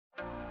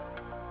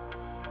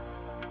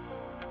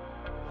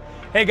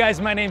Hey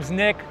guys, my name's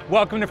Nick.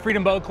 Welcome to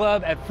Freedom Boat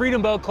Club. At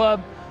Freedom Boat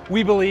Club,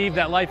 we believe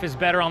that life is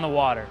better on the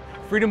water.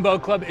 Freedom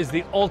Boat Club is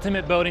the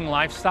ultimate boating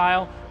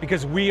lifestyle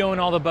because we own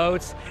all the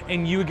boats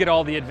and you get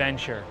all the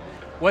adventure.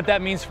 What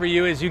that means for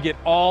you is you get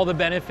all the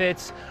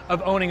benefits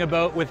of owning a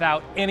boat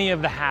without any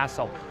of the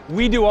hassle.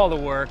 We do all the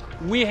work,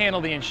 we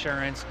handle the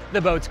insurance,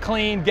 the boat's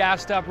clean,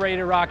 gassed up, ready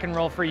to rock and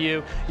roll for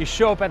you. You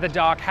show up at the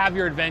dock, have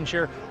your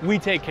adventure, we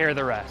take care of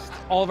the rest.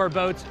 All of our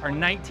boats are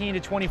 19 to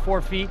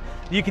 24 feet.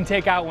 You can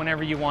take out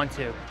whenever you want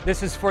to.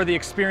 This is for the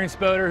experienced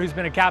boater who's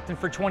been a captain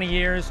for 20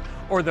 years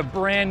or the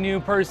brand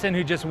new person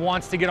who just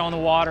wants to get on the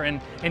water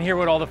and hear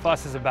what all the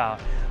fuss is about.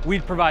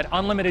 We provide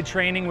unlimited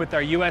training with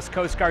our U.S.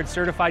 Coast Guard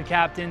certified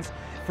captains.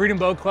 Freedom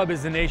Boat Club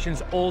is the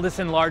nation's oldest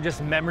and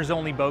largest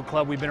members-only boat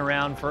club. We've been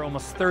around for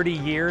almost 30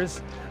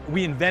 years.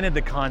 We invented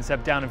the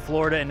concept down in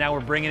Florida and now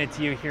we're bringing it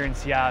to you here in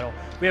Seattle.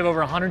 We have over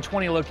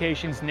 120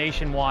 locations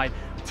nationwide,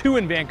 2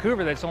 in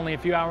Vancouver that's only a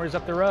few hours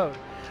up the road.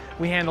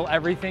 We handle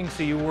everything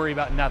so you worry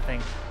about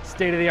nothing.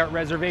 State-of-the-art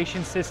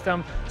reservation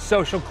system,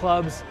 social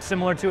clubs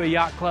similar to a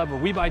yacht club where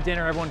we buy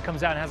dinner, everyone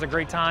comes out and has a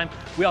great time.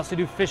 We also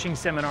do fishing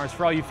seminars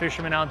for all you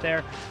fishermen out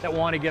there that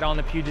want to get on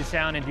the Puget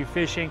Sound and do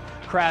fishing,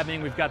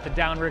 crabbing. We've got the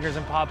downriggers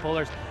and pod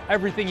pullers,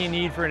 everything you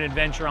need for an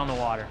adventure on the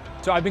water.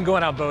 So I've been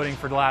going out boating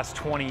for the last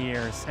 20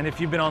 years, and if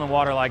you've been on the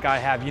water like I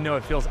have, you know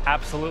it feels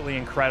absolutely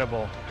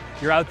incredible.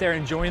 You're out there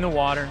enjoying the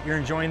water, you're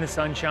enjoying the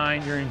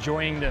sunshine, you're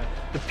enjoying the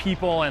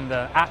people and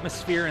the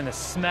atmosphere and the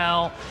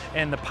smell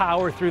and the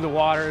power through the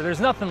water. There's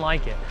nothing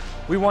like it.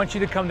 We want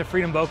you to come to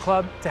Freedom Boat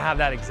Club to have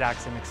that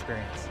exact same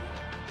experience.